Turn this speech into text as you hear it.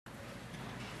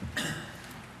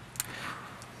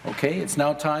Okay, it's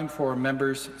now time for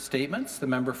members' statements. The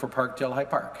member for Parkdale High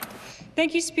Park.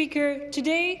 Thank you, Speaker.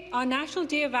 Today, on National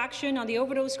Day of Action on the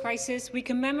Overdose Crisis, we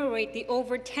commemorate the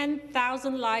over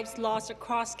 10,000 lives lost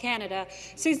across Canada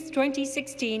since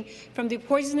 2016 from the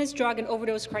poisonous drug and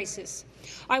overdose crisis.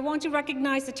 I want to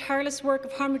recognize the tireless work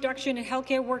of harm reduction and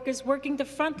healthcare workers working the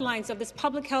front lines of this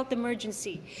public health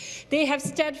emergency. They have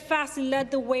steadfastly led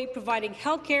the way, providing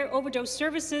healthcare overdose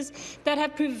services that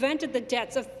have prevented the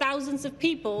deaths of thousands of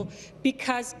people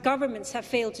because governments have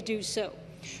failed to do so.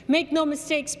 Make no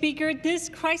mistake, Speaker, this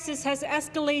crisis has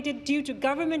escalated due to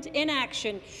government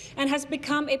inaction and has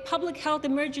become a public health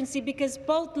emergency because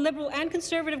both Liberal and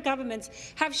Conservative governments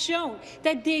have shown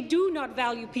that they do not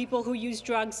value people who use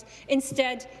drugs.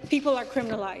 Instead, people are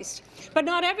criminalized. But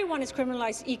not everyone is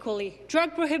criminalized equally.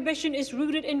 Drug prohibition is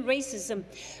rooted in racism.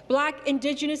 Black,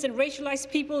 Indigenous and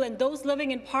racialized people and those living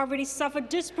in poverty suffer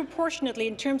disproportionately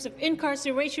in terms of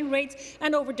incarceration rates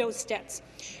and overdose deaths.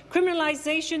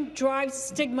 Criminalization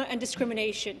drives stigma and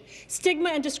discrimination. Stigma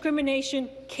and discrimination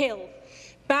kill.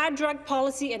 Bad drug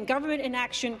policy and government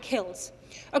inaction kills.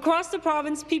 Across the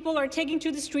province, people are taking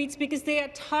to the streets because they are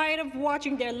tired of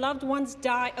watching their loved ones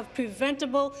die of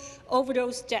preventable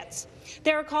overdose deaths.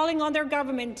 They are calling on their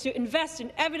government to invest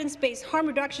in evidence-based harm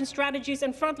reduction strategies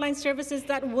and frontline services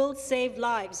that will save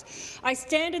lives. I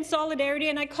stand in solidarity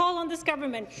and I call on this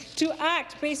government to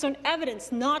act based on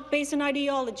evidence, not based on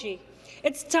ideology.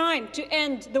 It's time to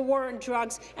end the war on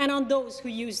drugs and on those who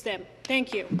use them.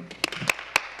 Thank you.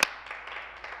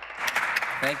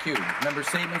 Thank you. Member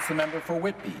statements. The member for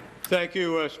Whitby. Thank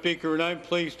you, Speaker. And I'm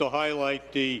pleased to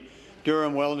highlight the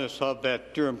Durham Wellness Hub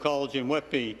at Durham College in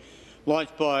Whitby,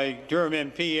 launched by Durham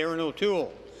MP Erin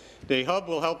O'Toole. The hub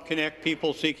will help connect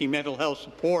people seeking mental health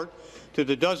support to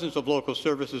the dozens of local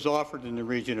services offered in the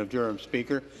region of Durham,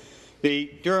 Speaker.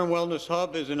 The Durham Wellness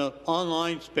Hub is an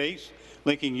online space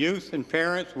linking youth and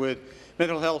parents with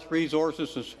mental health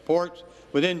resources and supports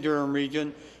within Durham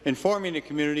region, informing the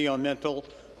community on mental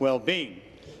well-being.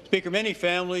 Speaker, many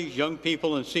families, young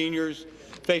people and seniors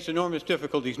face enormous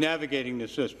difficulties navigating the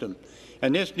system,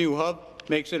 and this new hub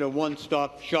makes it a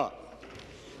one-stop shop.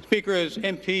 Speaker, as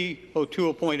MP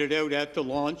O'Toole pointed out at the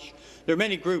launch, there are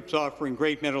many groups offering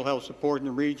great mental health support in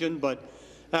the region, but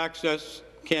access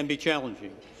can be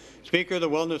challenging. Speaker, the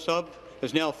Wellness Hub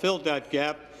has now filled that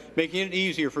gap, making it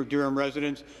easier for Durham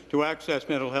residents to access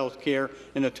mental health care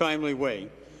in a timely way.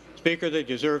 Speaker, they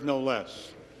deserve no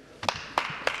less.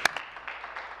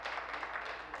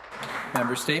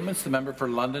 Member statements. The member for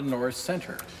London North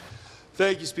Centre.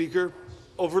 Thank you, Speaker.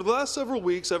 Over the last several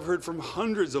weeks, I've heard from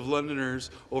hundreds of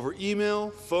Londoners over email,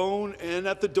 phone, and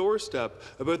at the doorstep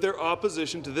about their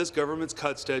opposition to this government's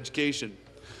cuts to education.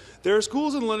 There are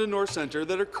schools in London North Centre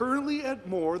that are currently at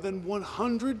more than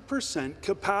 100%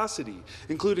 capacity,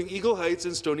 including Eagle Heights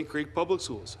and Stony Creek Public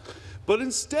Schools. But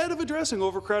instead of addressing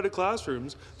overcrowded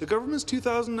classrooms, the government's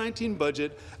 2019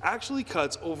 budget actually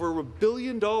cuts over $1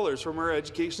 billion from our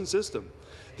education system.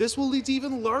 This will lead to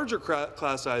even larger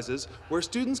class sizes where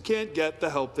students can't get the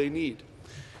help they need.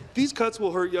 These cuts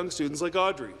will hurt young students like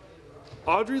Audrey.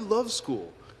 Audrey loves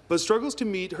school, but struggles to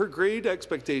meet her grade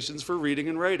expectations for reading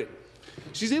and writing.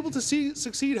 She's able to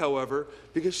succeed, however,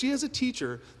 because she has a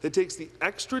teacher that takes the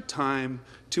extra time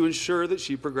to ensure that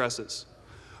she progresses.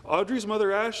 Audrey's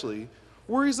mother, Ashley,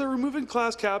 worries that removing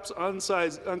class caps on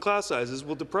class sizes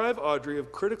will deprive Audrey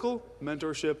of critical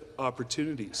mentorship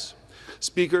opportunities.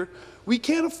 Speaker, we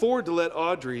can't afford to let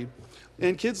Audrey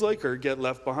and kids like her get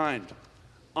left behind.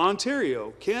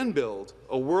 Ontario can build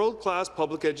a world-class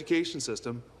public education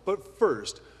system, but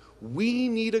first, we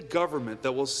need a government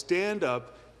that will stand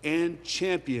up and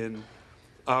champion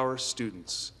our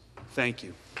students. Thank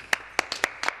you.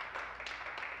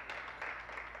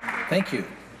 Thank you.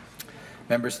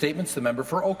 Member statements. The member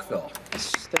for Oakville.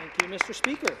 Thank you, Mr.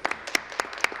 Speaker.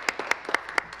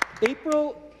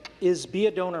 April is Be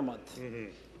a Donor Month,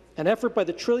 an effort by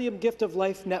the Trillium Gift of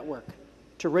Life Network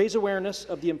to raise awareness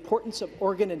of the importance of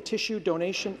organ and tissue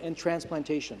donation and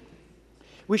transplantation.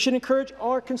 We should encourage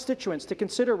all our constituents to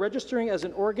consider registering as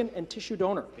an organ and tissue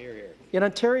donor. Hear, hear. In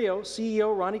Ontario,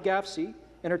 CEO Ronnie Gafsey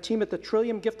and her team at the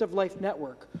Trillium Gift of Life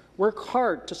Network work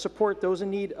hard to support those in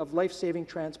need of life-saving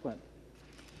transplant.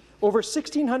 Over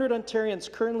 1,600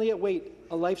 Ontarians currently await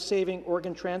a life-saving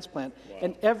organ transplant,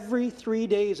 and every 3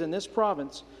 days in this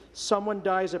province, someone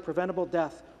dies a preventable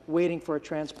death waiting for a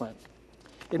transplant.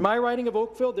 In my riding of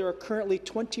Oakville, there are currently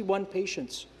 21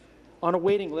 patients on a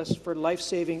waiting list for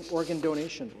life-saving organ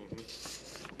donation.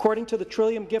 According to the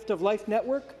Trillium Gift of Life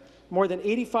Network, more than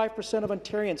 85% of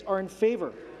Ontarians are in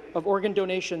favour of organ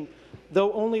donation,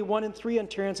 though only 1 in 3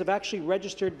 Ontarians have actually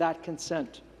registered that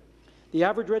consent. The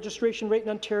average registration rate in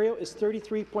Ontario is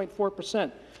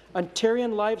 33.4%.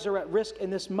 Ontarian lives are at risk,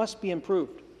 and this must be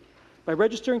improved. By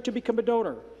registering to become a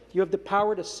donor, you have the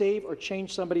power to save or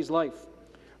change somebody's life.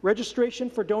 Registration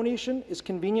for donation is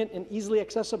convenient and easily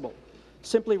accessible.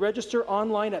 Simply register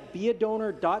online at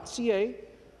beadonor.ca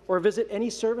or visit any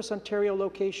Service Ontario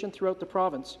location throughout the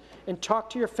province and talk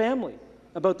to your family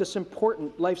about this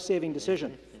important life-saving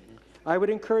decision. I would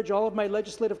encourage all of my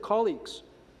legislative colleagues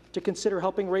to consider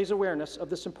helping raise awareness of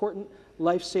this important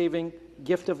life-saving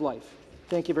gift of life.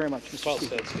 Thank you very much, Mr.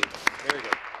 Speaker. Well said, Steve. Very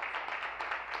good.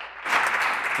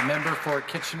 The member for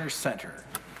Kitchener Centre.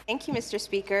 Thank you, Mr.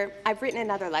 Speaker. I've written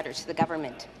another letter to the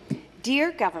government.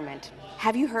 Dear government,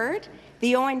 have you heard?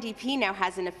 The ONDP now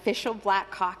has an official Black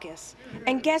caucus.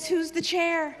 And guess who's the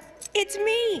chair? It's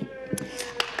me.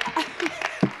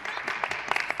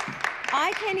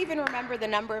 I can't even remember the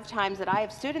number of times that I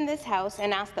have stood in this House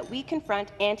and asked that we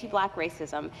confront anti-Black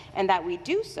racism and that we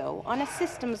do so on a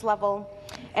systems level.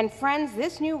 And friends,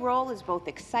 this new role is both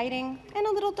exciting and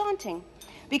a little daunting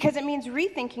because it means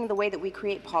rethinking the way that we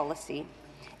create policy.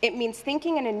 It means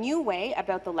thinking in a new way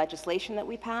about the legislation that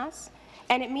we pass,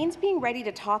 and it means being ready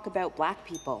to talk about Black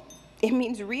people. It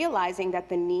means realizing that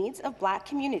the needs of Black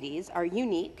communities are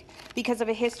unique because of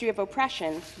a history of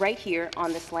oppression right here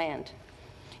on this land.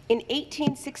 In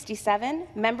 1867,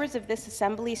 members of this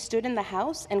assembly stood in the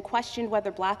House and questioned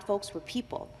whether Black folks were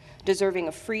people, deserving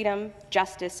of freedom,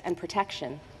 justice, and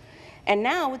protection. And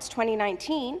now it's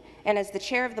 2019, and as the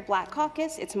chair of the Black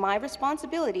Caucus, it's my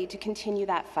responsibility to continue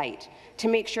that fight, to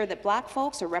make sure that Black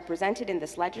folks are represented in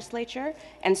this legislature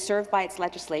and served by its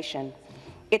legislation.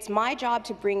 It's my job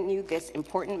to bring you this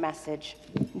important message.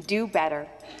 Do better.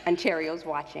 Ontario's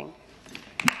watching.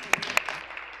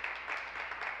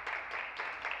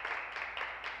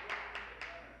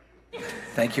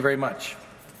 Thank you very much.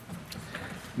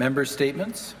 Member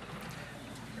statements.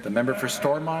 The member for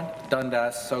Stormont,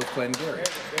 Dundas, South Glengarry.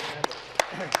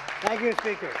 Thank you,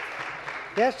 Speaker.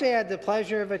 Yesterday, I had the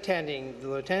pleasure of attending the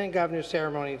Lieutenant Governor's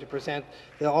ceremony to present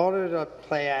the Ordre de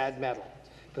Pléiade Medal,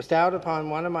 bestowed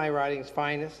upon one of my riding's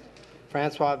finest,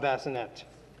 Francois Bassinet.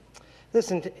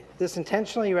 This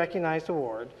intentionally recognized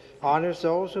award honours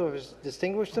those who have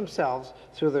distinguished themselves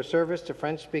through their service to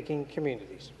French-speaking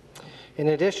communities. In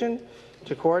addition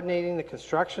to coordinating the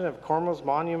construction of Cornwall's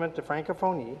Monument to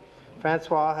Francophonie,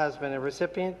 Francois has been a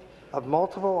recipient of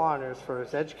multiple honours for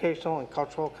his educational and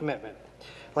cultural commitment,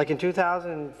 like in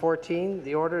 2014,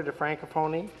 the Order de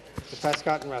Francophonie to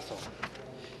Prescott and Russell.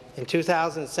 In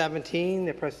 2017,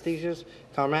 the prestigious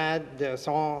Camarade de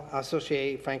Son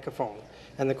Associé Francophone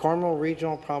and the Cornwall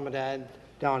Regional Promenade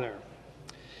d'Honneur.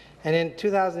 And in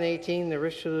 2018, the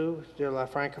Richelieu de la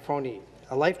Francophonie,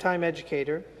 a lifetime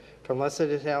educator from Les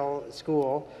Citadelles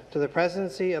School to the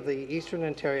presidency of the Eastern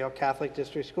Ontario Catholic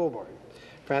District School Board.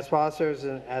 Francois serves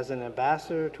as an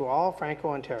ambassador to all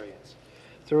Franco-Ontarians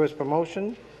through his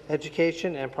promotion,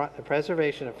 education, and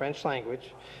preservation of French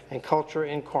language and culture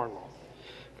in Cornwall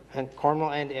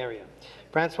and area.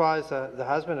 Francois is the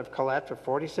husband of Colette for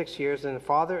 46 years and a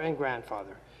father and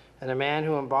grandfather, and a man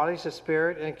who embodies the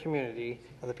spirit and community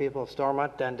of the people of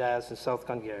Stormont, Dundas, and South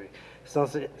Glengarry.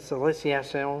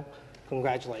 Salutations.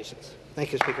 Congratulations.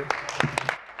 Thank you, Speaker.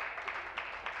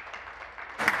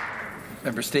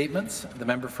 Member statements. The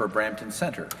member for Brampton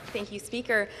Centre. Thank you,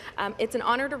 Speaker. It's an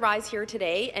honour to rise here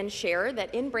today and share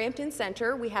that in Brampton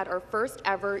Centre we had our first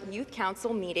ever Youth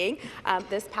Council meeting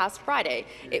this past Friday.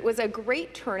 It was a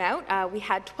great turnout. We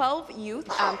had 12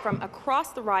 youth from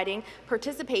across the riding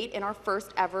participate in our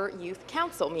first ever Youth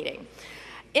Council meeting.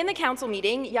 In the council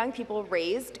meeting, young people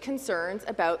raised concerns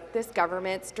about this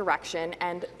government's direction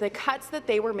and the cuts that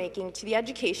they were making to the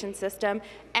education system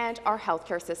and our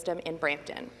healthcare system in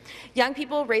Brampton. Young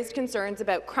people raised concerns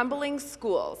about crumbling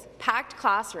schools, packed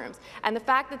classrooms, and the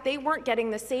fact that they weren't getting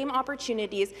the same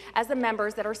opportunities as the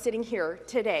members that are sitting here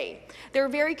today. They're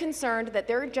very concerned that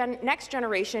their next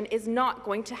generation is not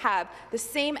going to have the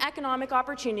same economic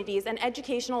opportunities and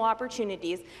educational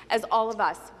opportunities as all of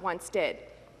us once did.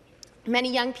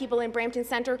 Many young people in Brampton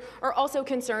Centre are also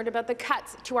concerned about the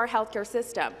cuts to our healthcare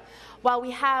system. While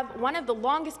we have one of the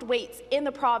longest waits in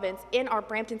the province in our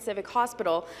Brampton Civic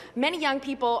Hospital, many young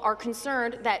people are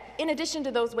concerned that in addition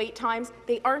to those wait times,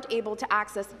 they aren't able to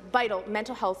access vital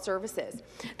mental health services.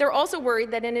 They're also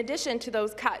worried that in addition to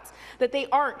those cuts, that they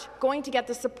aren't going to get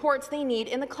the supports they need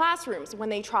in the classrooms when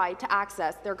they try to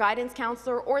access their guidance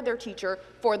counselor or their teacher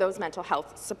for those mental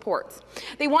health supports.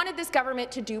 They wanted this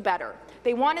government to do better.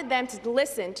 They wanted them to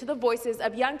listen to the voices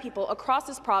of young people across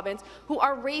this province who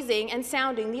are raising and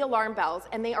sounding the alarm bells,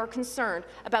 and they are concerned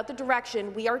about the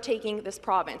direction we are taking this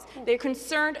province. They're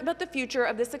concerned about the future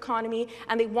of this economy,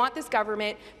 and they want this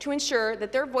government to ensure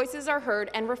that their voices are heard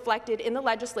and reflected in the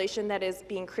legislation that is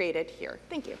being created here.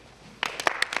 Thank you.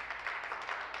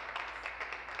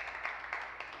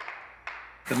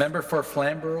 The member for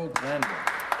Flamborough-Glanville.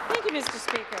 Thank you, Mr.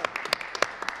 Speaker.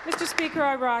 Mr. Speaker,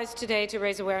 I rise today to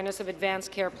raise awareness of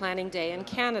Advanced Care Planning Day in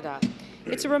Canada.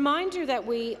 It's a reminder that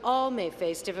we all may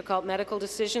face difficult medical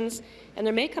decisions, and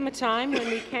there may come a time when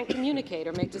we can't communicate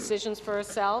or make decisions for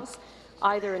ourselves,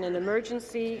 either in an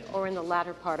emergency or in the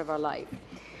latter part of our life.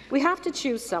 We have to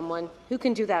choose someone who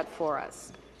can do that for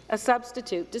us, a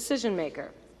substitute decision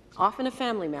maker, often a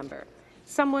family member,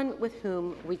 someone with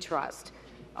whom we trust,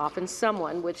 often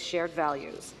someone with shared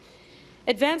values.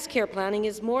 Advanced care planning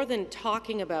is more than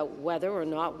talking about whether or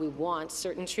not we want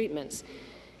certain treatments.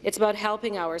 It's about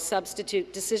helping our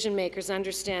substitute decision-makers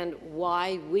understand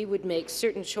why we would make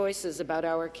certain choices about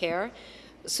our care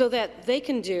so that they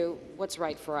can do what's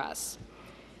right for us.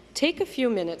 Take a few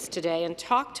minutes today and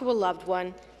talk to a loved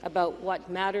one about what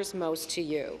matters most to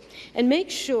you, and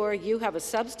make sure you have a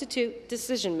substitute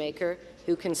decision-maker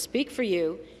who can speak for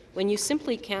you when you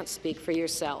simply can't speak for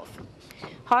yourself.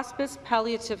 Hospice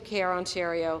Palliative Care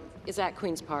Ontario is at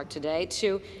Queen's Park today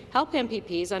to help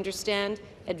MPPs understand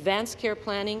advanced care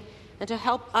planning and to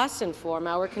help us inform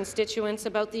our constituents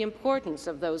about the importance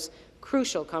of those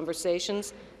crucial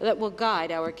conversations that will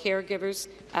guide our caregivers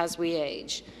as we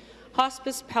age.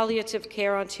 Hospice Palliative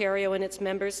Care Ontario and its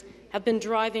members have been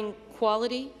driving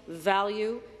quality,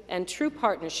 value, and true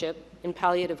partnership in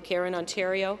palliative care in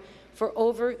Ontario for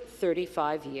over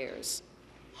 35 years.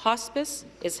 Hospice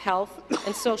is health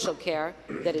and social care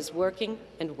that is working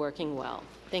and working well.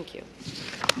 Thank you.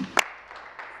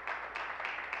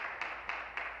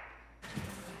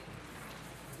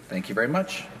 Thank you very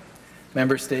much.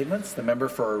 Member statements. The member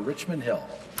for Richmond Hill.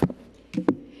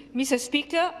 Mr.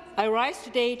 Speaker, I rise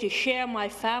today to share my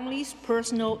family's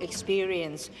personal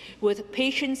experience with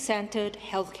patient-centered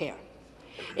healthcare.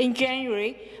 In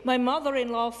January, my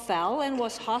mother-in-law fell and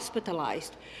was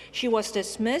hospitalized. She was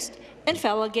dismissed and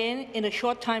fell again in a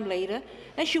short time later,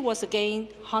 and she was again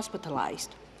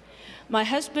hospitalized. My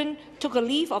husband took a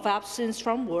leave of absence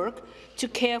from work to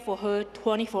care for her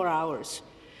 24 hours,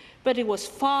 but it was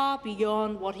far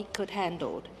beyond what he could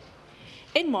handle.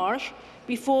 In March,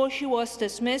 before she was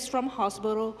dismissed from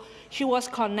hospital, she was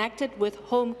connected with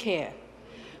home care.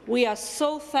 We are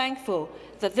so thankful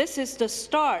that this is the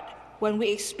start when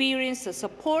we experience the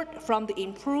support from the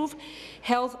improved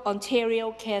Health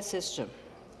Ontario care system.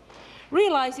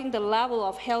 Realizing the level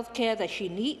of health care that she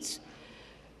needs,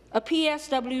 a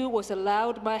PSW was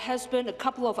allowed my husband a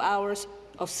couple of hours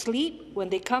of sleep when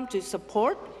they come to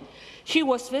support. She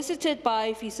was visited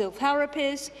by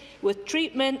physiotherapists with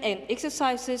treatment and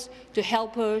exercises to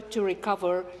help her to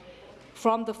recover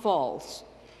from the falls.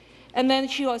 And then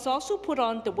she was also put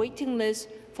on the waiting list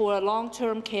for a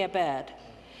long-term care bed.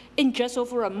 In just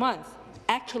over a month,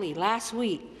 actually last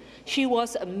week, she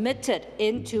was admitted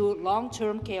into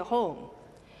long-term care home.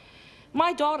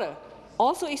 My daughter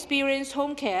also experienced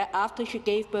home care after she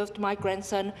gave birth to my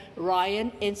grandson,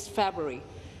 Ryan, in February.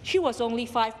 She was only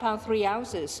 5 pounds 3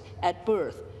 ounces at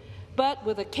birth, but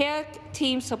with the care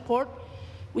team support,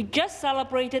 we just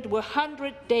celebrated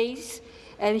 100 days,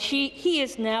 and he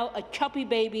is now a chubby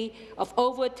baby of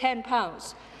over 10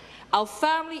 pounds. Our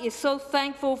family is so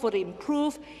thankful for the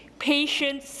improved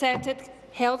patient-centered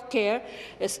health care,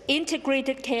 as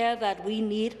integrated care that we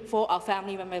need for our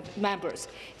family members.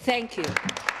 Thank you.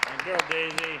 Thank you,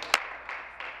 Daisy.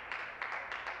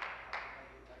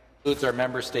 Concludes our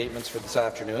member statements for this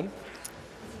afternoon.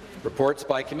 Reports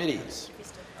by committees.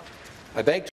 I beg to